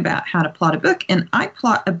talking about how to plot a book. And I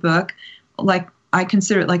plot a book like I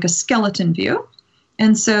consider it like a skeleton view.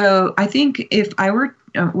 And so I think if I were,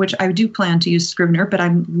 which I do plan to use Scrivener, but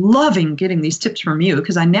I'm loving getting these tips from you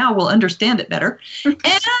because I now will understand it better. And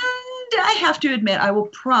I have to admit, I will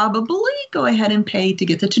probably go ahead and pay to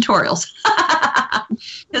get the tutorials.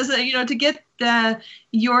 Because, to get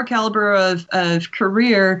your caliber of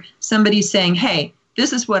career, somebody saying, hey,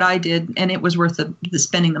 this is what I did, and it was worth the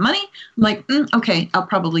spending the money. I'm like, okay, I'll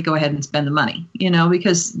probably go ahead and spend the money,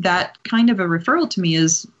 because that kind of a referral to me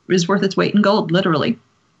is worth its weight in gold, literally.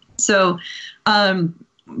 So,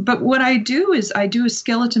 but what I do is I do a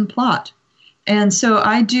skeleton plot. And so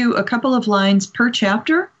I do a couple of lines per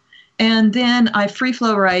chapter, and then I free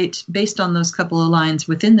flow write based on those couple of lines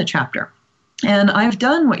within the chapter. And I've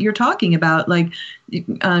done what you're talking about, like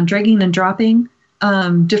dragging and dropping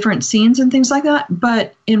different scenes and things like that.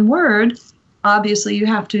 But in Word, obviously you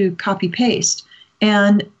have to copy paste.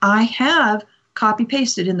 And I have copy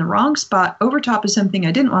pasted in the wrong spot over top of something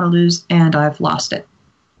I didn't want to lose, and I've lost it.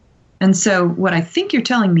 And so what I think you're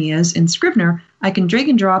telling me is in Scrivener, I can drag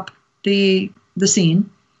and drop the scene,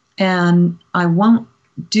 and I won't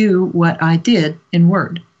do what I did in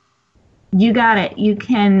Word. You got it. You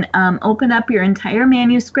can open up your entire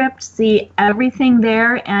manuscript, see everything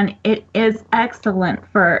there, and it is excellent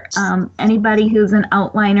for anybody who's an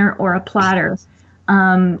outliner or a plotter.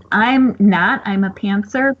 I'm a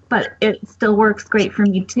pantser, but it still works great for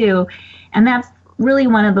me too. And that's really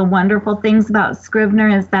one of the wonderful things about Scrivener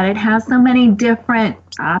is that it has so many different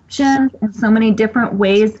options and so many different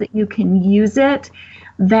ways that you can use it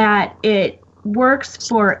that it works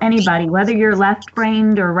for anybody, whether you're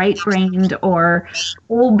left-brained or right-brained or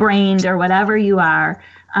whole-brained or whatever you are.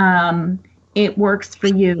 It works for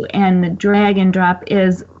you. And the drag and drop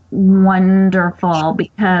is wonderful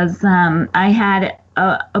because I had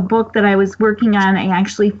a book that I was working on. I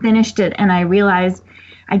actually finished it, and I realized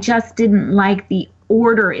I just didn't like the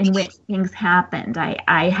order in which things happened.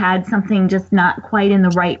 I had something just not quite in the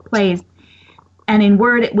right place. And in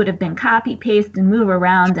Word, it would have been copy, paste, and move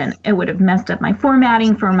around, and it would have messed up my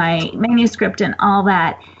formatting for my manuscript and all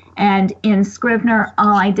that. And in Scrivener,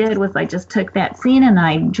 all I did was I just took that scene and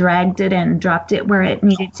I dragged it and dropped it where it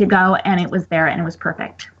needed to go, and it was there, and it was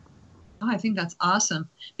perfect. Oh, I think that's awesome,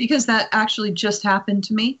 because that actually just happened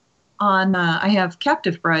to me on, I have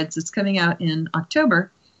Captive Brides that's coming out in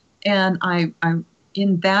October, and I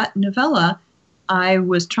in that novella, I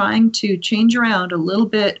was trying to change around a little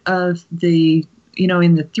bit of the,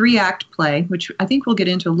 in the 3-act play, which I think we'll get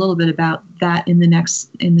into a little bit about that in the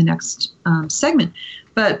next segment,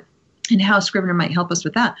 but and how Scrivener might help us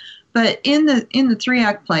with that. But in the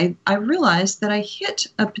 3-act play, I realized that I hit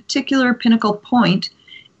a particular pinnacle point,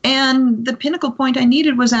 and the pinnacle point I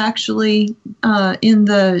needed was actually in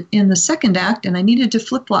the 2nd act, and I needed to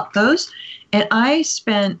flip-flop those, and I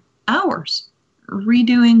spent hours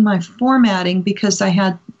redoing my formatting because I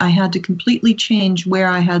had to completely change where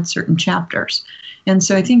I had certain chapters. And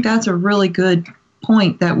so I think that's a really good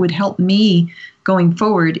point that would help me going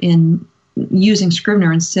forward in using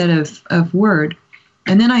Scrivener instead of Word.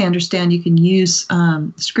 And then I understand you can use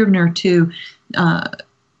Scrivener to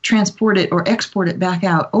transport it or export it back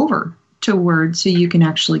out over to Word, so you can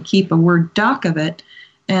actually keep a Word doc of it.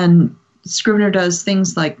 And Scrivener does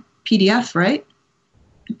things like PDF, right?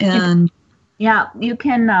 And yeah, you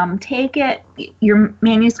can take your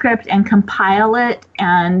manuscript and compile it,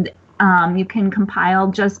 and you can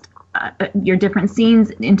compile just your different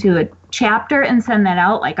scenes into a chapter and send that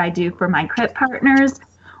out like I do for my crypt partners.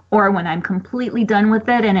 Or when I'm completely done with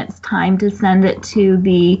it and it's time to send it to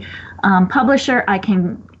the publisher, I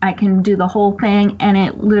can do the whole thing, and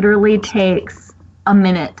it literally takes a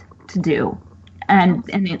minute to do. And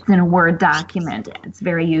it's in a Word document. It's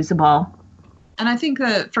very usable. And I think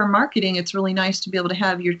that for marketing, it's really nice to be able to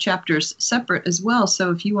have your chapters separate as well.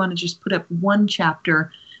 So if you want to just put up one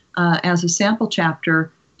chapter as a sample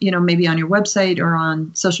chapter, maybe on your website or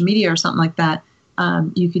on social media or something like that,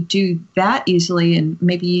 you could do that easily, and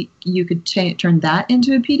maybe you could turn that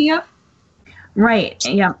into a PDF. Right.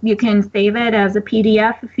 Yeah. You can save it as a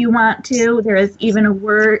PDF if you want to. There is even a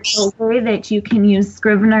way that you can use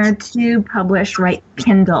Scrivener to publish right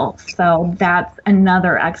Kindle. So that's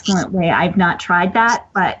another excellent way. I've not tried that,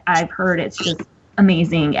 but I've heard it's just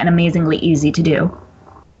amazing and amazingly easy to do.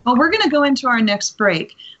 Well, we're going to go into our next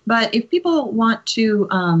break, but if people want to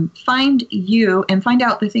find you and find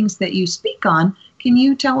out the things that you speak on, can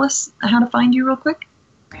you tell us how to find you real quick?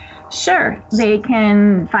 Sure. They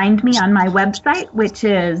can find me on my website, which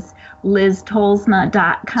is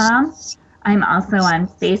liztolsma.com. I'm also on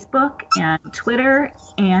Facebook and Twitter,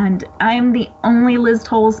 and I'm the only Liz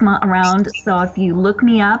Tolsma around, so if you look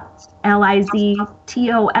me up, LizTolsma,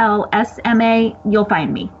 you'll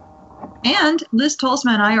find me. And Liz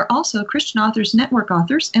Tolsma and I are also Christian Authors Network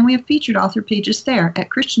authors, and we have featured author pages there at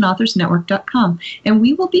ChristianAuthorsNetwork.com. And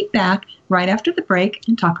we will be back right after the break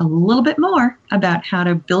and talk a little bit more about how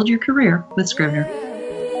to build your career with Scrivener.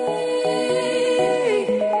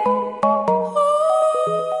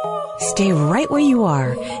 Stay right where you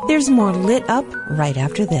are. There's more Lit Up right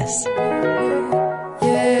after this.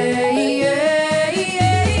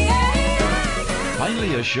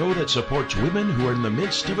 Finally, a show that supports women who are in the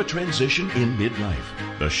midst of a transition in midlife.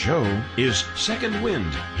 The show is Second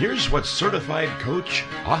Wind. Here's what certified coach,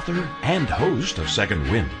 author, and host of Second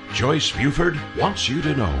Wind, Joyce Buford, wants you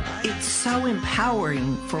to know. It's so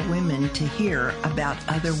empowering for women to hear about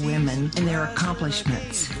other women and their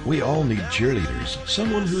accomplishments. We all need cheerleaders,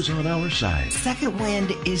 someone who's on our side. Second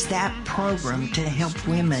Wind is that program to help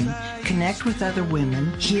women connect with other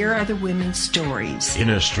women, hear other women's stories.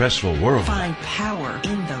 In a stressful world, find power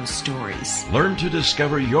in those stories. Learn to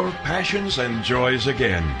discover your passions and joys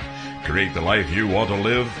again. Create the life you want to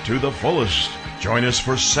live to the fullest. Join us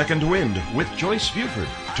for Second Wind with Joyce Buford,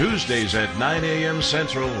 Tuesdays at 9 a.m.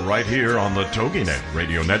 Central, right here on the TogiNet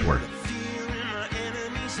Radio Network.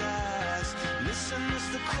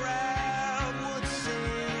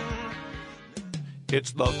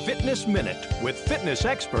 It's the Fitness Minute with fitness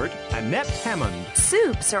expert Annette Hammond.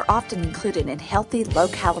 Soups are often included in healthy,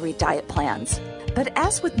 low-calorie diet plans. But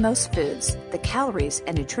as with most foods, the calories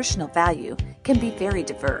and nutritional value can be very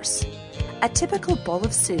diverse. A typical bowl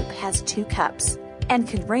of soup has 2 cups and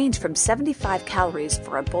can range from 75 calories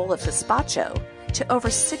for a bowl of gazpacho to over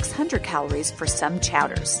 600 calories for some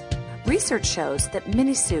chowders. Research shows that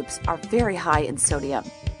many soups are very high in sodium.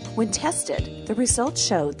 When tested, the results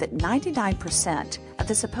showed that 99% of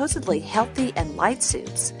the supposedly healthy and light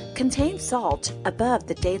soups contain salt above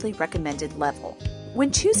the daily recommended level.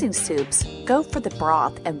 When choosing soups, go for the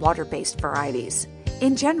broth and water-based varieties.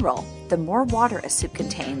 In general, the more water a soup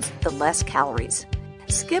contains, the less calories.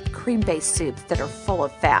 Skip cream-based soups that are full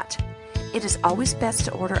of fat. It is always best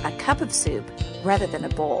to order a cup of soup rather than a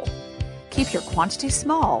bowl. Keep your quantity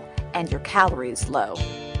small and your calories low.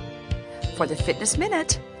 For the Fitness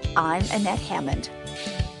Minute, I'm Annette Hammond.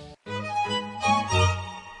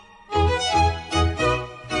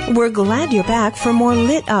 We're glad you're back for more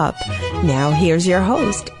Lit Up. Now here's your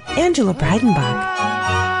host, Angela Breidenbach.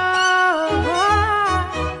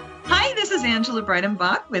 Hi, this is Angela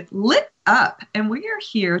Breidenbach with Lit Up, and we are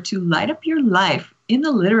here to light up your life in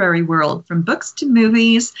the literary world, from books to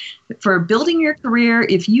movies, for building your career.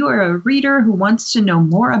 If you are a reader who wants to know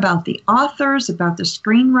more about the authors, about the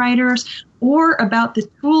screenwriters, or about the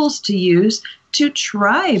tools to use to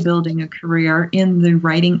try building a career in the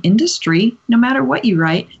writing industry, no matter what you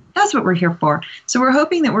write, that's what we're here for. So we're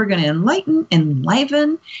hoping that we're going to enlighten,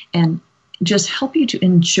 enliven, and just help you to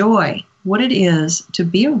enjoy what it is to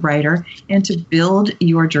be a writer and to build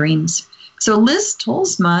your dreams. So Liz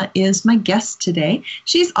Tolsma is my guest today.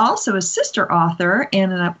 She's also a sister author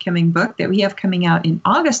in an upcoming book that we have coming out in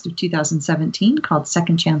August of 2017 called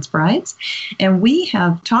Second Chance Brides. And we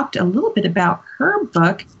have talked a little bit about her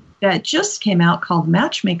book that just came out called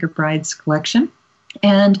Matchmaker Brides Collection,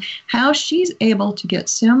 and how she's able to get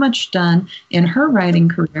so much done in her writing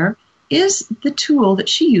career is the tool that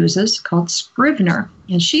she uses called Scrivener.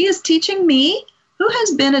 And she is teaching me, who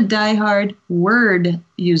has been a diehard Word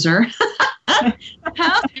user,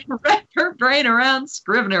 how to wrap her brain around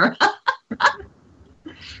Scrivener.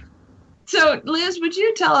 So, Liz, would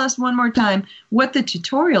you tell us one more time what the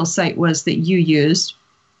tutorial site was that you used?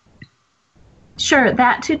 Sure.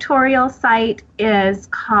 That tutorial site is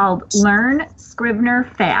called Learn Scrivener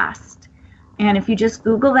Fast. And if you just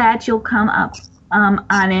Google that, you'll come up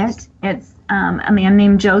on it. It's a man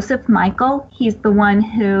named Joseph Michael. He's the one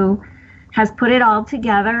who has put it all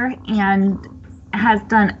together and has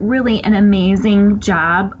done really an amazing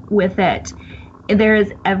job with it. There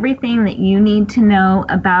is everything that you need to know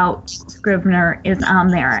about Scrivener is on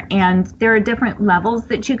there. And there are different levels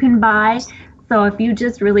that you can buy. So if you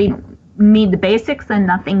just really need the basics and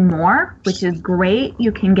nothing more, which is great,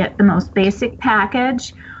 you can get the most basic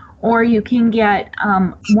package, or you can get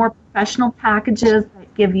more professional packages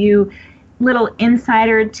that give you little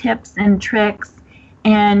insider tips and tricks.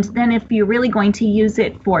 And then if you're really going to use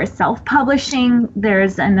it for self-publishing,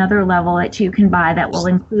 there's another level that you can buy that will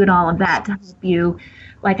include all of that to help you,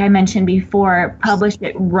 like I mentioned before, publish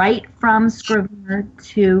it right from Scrivener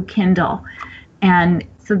to Kindle. And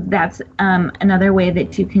so that's another way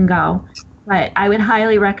that you can go. But I would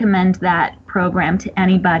highly recommend that program to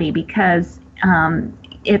anybody because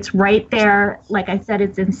it's right there. Like I said,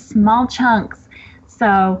 it's in small chunks.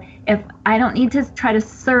 So if I don't need to try to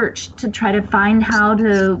search to try to find how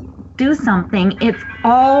to do something, it's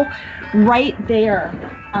all right there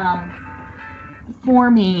for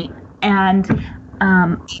me. And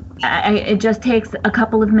it just takes a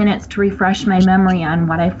couple of minutes to refresh my memory on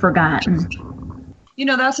what I've forgotten. You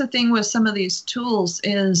know, that's the thing with some of these tools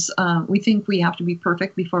is we think we have to be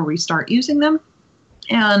perfect before we start using them.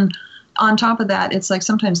 And on top of that, it's like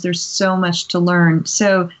sometimes there's so much to learn.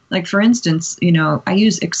 So, like, for instance, you know, I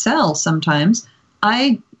use Excel sometimes.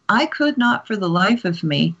 I could not for the life of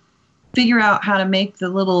me figure out how to make the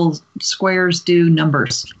little squares do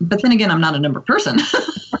numbers. But then again, I'm not a number person.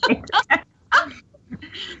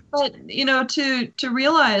 But, you know, to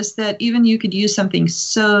realize that even you could use something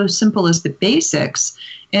so simple as the basics,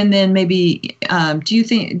 and then maybe, do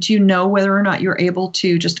you know whether or not you're able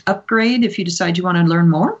to just upgrade if you decide you want to learn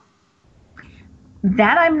more?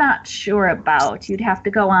 That I'm not sure about. You'd have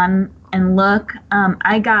to go on and look.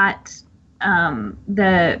 I got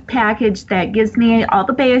the package that gives me all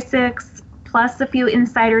the basics, plus a few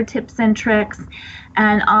insider tips and tricks,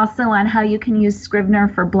 and also on how you can use Scrivener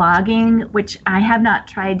for blogging, which I have not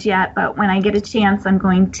tried yet, but when I get a chance, I'm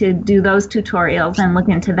going to do those tutorials and look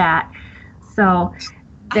into that. So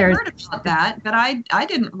there's... I heard about that, but I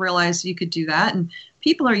didn't realize you could do that, and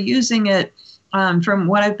people are using it. From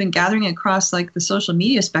what I've been gathering across like the social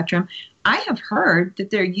media spectrum, I have heard that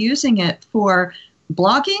they're using it for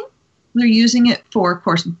blogging. They're using it for, of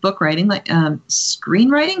course, book writing, like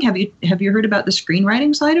screenwriting. Have you heard about the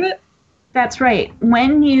screenwriting side of it? That's right.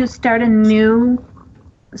 When you start a new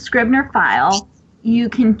Scrivener file, you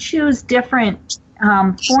can choose different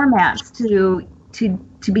formats to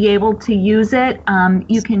be able to use it.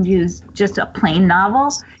 You can use just a plain novel.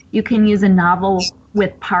 You can use a novel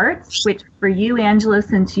with parts, which for you, Angela,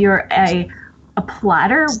 since you're a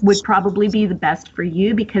plotter, would probably be the best for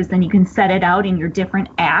you because then you can set it out in your different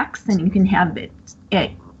acts and you can have it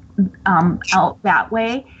out that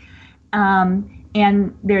way.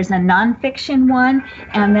 And there's a nonfiction one,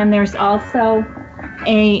 and then there's also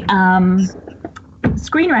a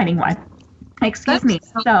screenwriting one. Excuse me.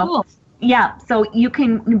 So cool. Yeah, so you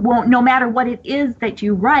can, no matter what it is that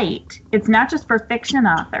you write, it's not just for fiction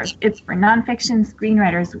authors, it's for nonfiction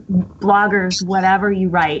screenwriters, bloggers, whatever you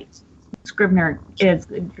write, Scrivener is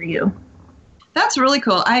good for you. That's really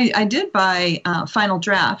cool. I did buy Final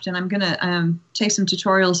Draft, and I'm going to take some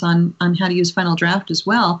tutorials on how to use Final Draft as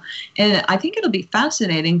well. And I think it'll be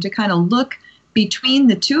fascinating to kind of look between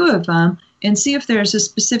the two of them and see if there's a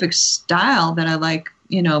specific style that I like,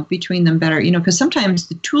 you know, between them better, you know, because sometimes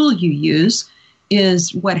the tool you use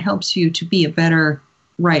is what helps you to be a better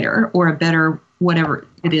writer or a better whatever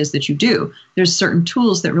it is that you do. There's certain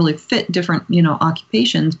tools that really fit different, you know,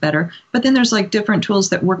 occupations better, but then there's like different tools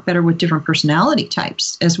that work better with different personality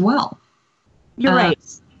types as well. You're right.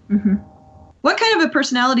 Mm-hmm. What kind of a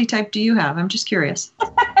personality type do you have? I'm just curious.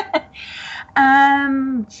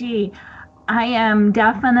 I am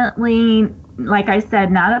definitely, like I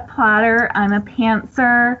said, not a plotter. I'm a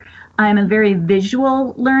pantser. I'm a very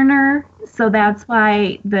visual learner, so that's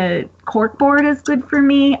why the corkboard is good for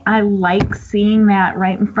me. I like seeing that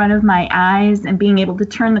right in front of my eyes and being able to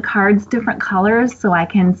turn the cards different colors so I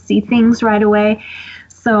can see things right away.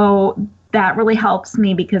 So that really helps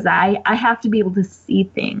me because I have to be able to see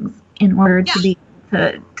things in order to be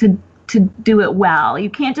to do it well. You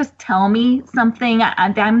can't just tell me something.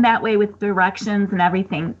 I'm that way with directions and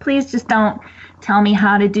everything. Please just don't tell me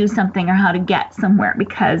how to do something or how to get somewhere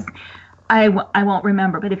because I won't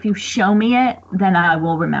remember. But if you show me it, then I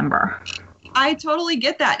will remember. I totally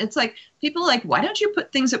get that. It's like people are like, why don't you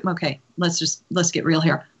put things up? Okay, let's get real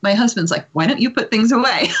here. My husband's like, why don't you put things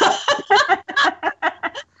away?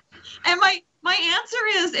 And my answer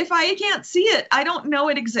is, if I can't see it, I don't know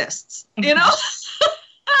it exists. You know?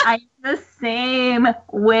 I'm the same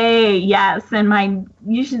way, yes. And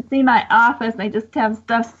you should see my office. I just have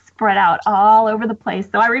stuff spread out all over the place.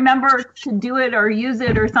 So I remember to do it or use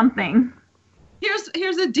it or something.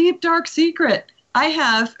 Here's a deep, dark secret. I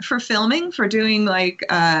have for filming, for doing like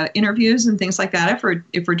interviews and things like that,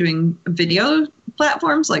 if we're doing video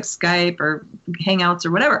platforms like Skype or Hangouts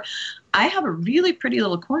or whatever, I have a really pretty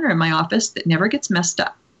little corner in my office that never gets messed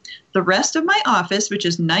up. The rest of my office, which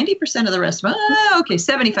is 90% of the rest of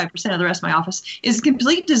 75% of the rest of my office, is a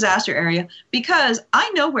complete disaster area because I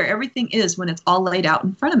know where everything is when it's all laid out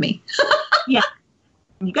in front of me. Yeah,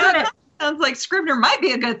 you got it. Sounds like Scrivener might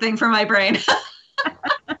be a good thing for my brain.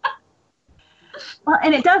 Well,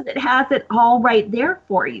 and it does. It has it all right there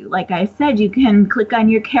for you. Like I said, you can click on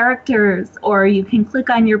your characters or you can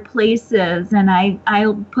click on your places. And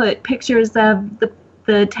I'll put pictures of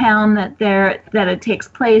the town that it takes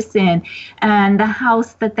place in and the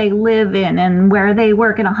house that they live in and where they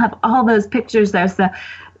work. And I'll have all those pictures there so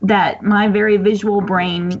that my very visual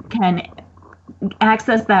brain can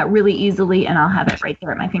access that really easily. And I'll have it right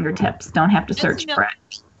there at my fingertips. Don't have to search for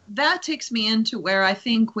it. That takes me into where I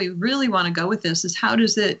think we really want to go with this is how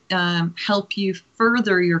does it help you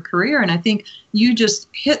further your career? And I think you just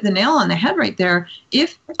hit the nail on the head right there.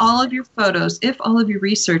 If all of your photos, if all of your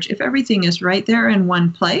research, if everything is right there in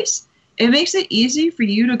one place, it makes it easy for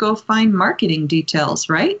you to go find marketing details,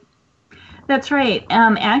 right? That's right.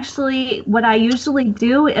 Actually, what I usually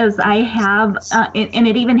do is I have, and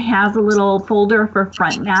it even has a little folder for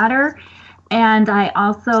front matter. And I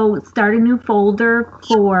also start a new folder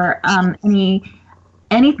for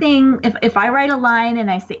anything. If I write a line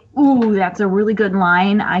and I say, ooh, that's a really good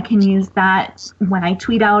line, I can use that when I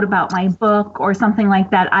tweet out about my book or something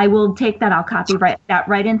like that. I will take that, I'll copyright that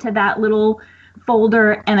right into that little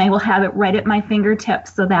folder, and I will have it right at my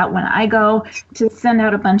fingertips so that when I go to send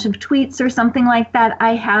out a bunch of tweets or something like that,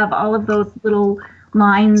 I have all of those little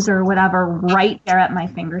lines or whatever right there at my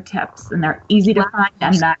fingertips, and they're easy to find.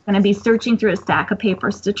 I'm not going to be searching through a stack of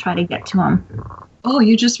papers to try to get to them. Oh,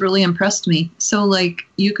 you just really impressed me. So, like,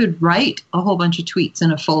 you could write a whole bunch of tweets in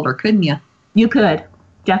a folder, couldn't you? You could,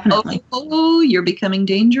 definitely. Oh, you're becoming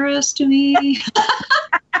dangerous to me.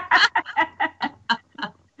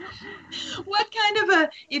 What kind of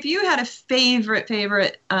if you had a favorite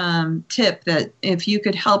tip that if you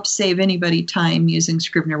could help save anybody time using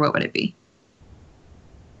Scrivener, what would it be?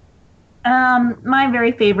 My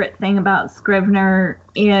very favorite thing about Scrivener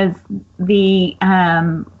is the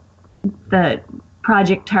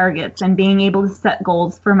project targets and being able to set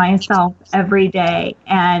goals for myself every day,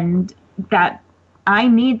 and that I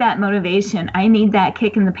need that motivation. I need that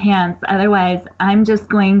kick in the pants. Otherwise, I'm just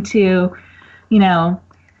going to,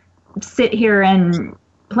 sit here and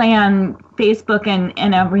play on Facebook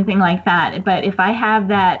and everything like that. But if I have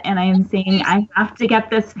that and I'm saying I have to get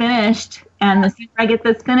this finished, and the sooner I get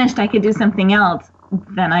this finished, I could do something else,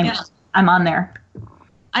 then I'm on there.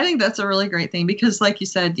 I think that's a really great thing because, like you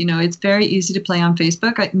said, it's very easy to play on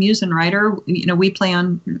Facebook. Muse and Writer, we play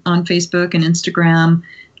on Facebook and Instagram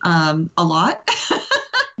a lot.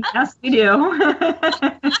 Yes, we do.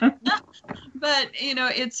 But,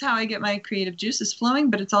 it's how I get my creative juices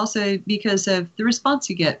flowing, but it's also because of the response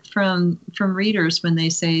you get from readers when they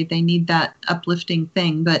say they need that uplifting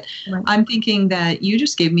thing. But right. I'm thinking that you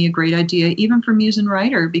just gave me a great idea, even for Muse and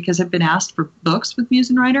Writer, because I've been asked for books with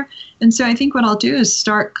Muse and Writer. And so I think what I'll do is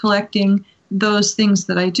start collecting those things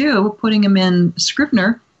that I do, putting them in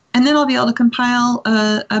Scrivener, and then I'll be able to compile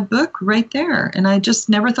a book right there. And I just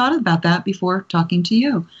never thought about that before talking to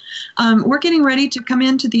you. We're getting ready to come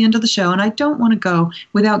into the end of the show, and I don't want to go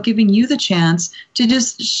without giving you the chance to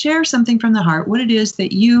just share something from the heart, what it is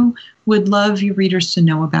that you would love your readers to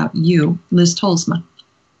know about you, Liz Tolsma.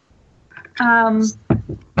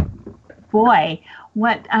 Boy,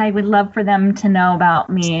 what I would love for them to know about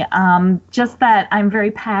me. Just that I'm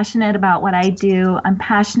very passionate about what I do. I'm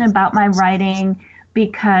passionate about my writing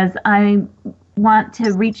because I want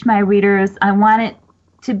to reach my readers. I want it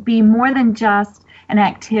to be more than just an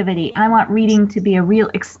activity. I want reading to be a real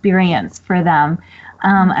experience for them.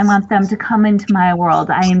 I want them to come into my world.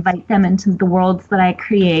 I invite them into the worlds that I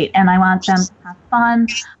create, and I want them to have fun.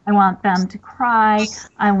 I want them to cry.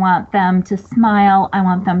 I want them to smile. I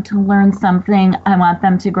want them to learn something. I want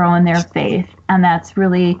them to grow in their faith, and that's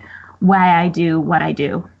really why I do what I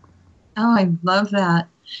do. Oh, I love that.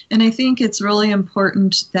 And I think it's really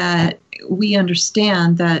important that we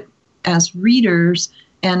understand that as readers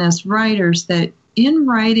and as writers, that in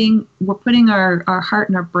writing, we're putting our heart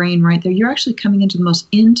and our brain right there. You're actually coming into the most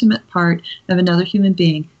intimate part of another human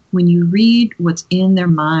being when you read what's in their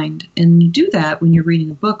mind. And you do that when you're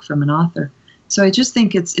reading a book from an author. So I just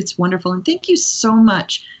think it's wonderful. And thank you so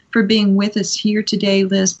much for being with us here today,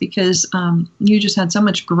 Liz, because you just had so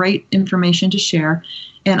much great information to share.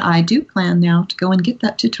 And I do plan now to go and get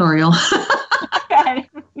that tutorial. Okay.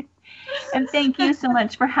 And thank you so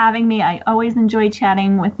much for having me. I always enjoy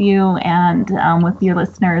chatting with you and with your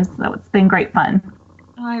listeners. So it's been great fun.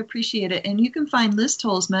 Oh, I appreciate it. And you can find Liz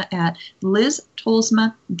Tolsma at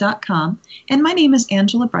liztolsma.com. And my name is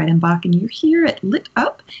Angela Breidenbach, and you're here at Lit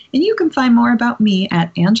Up. And you can find more about me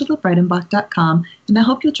at angelabreidenbach.com. And I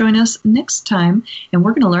hope you'll join us next time. And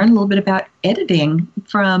we're going to learn a little bit about editing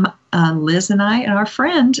from Liz and I and our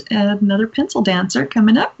friend, another pencil dancer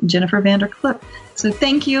coming up, Jennifer Vanderclip. So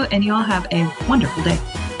thank you, and you all have a wonderful day.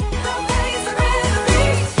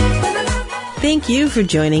 Thank you for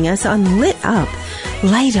joining us on Lit Up.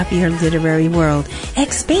 Light up your literary world.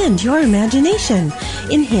 Expand your imagination.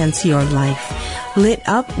 Enhance your life. Lit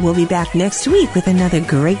Up will be back next week with another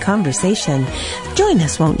great conversation. Join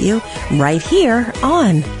us, won't you? Right here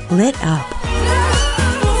on Lit Up.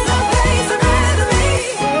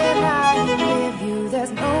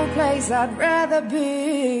 There's no place I'd rather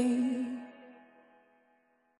be.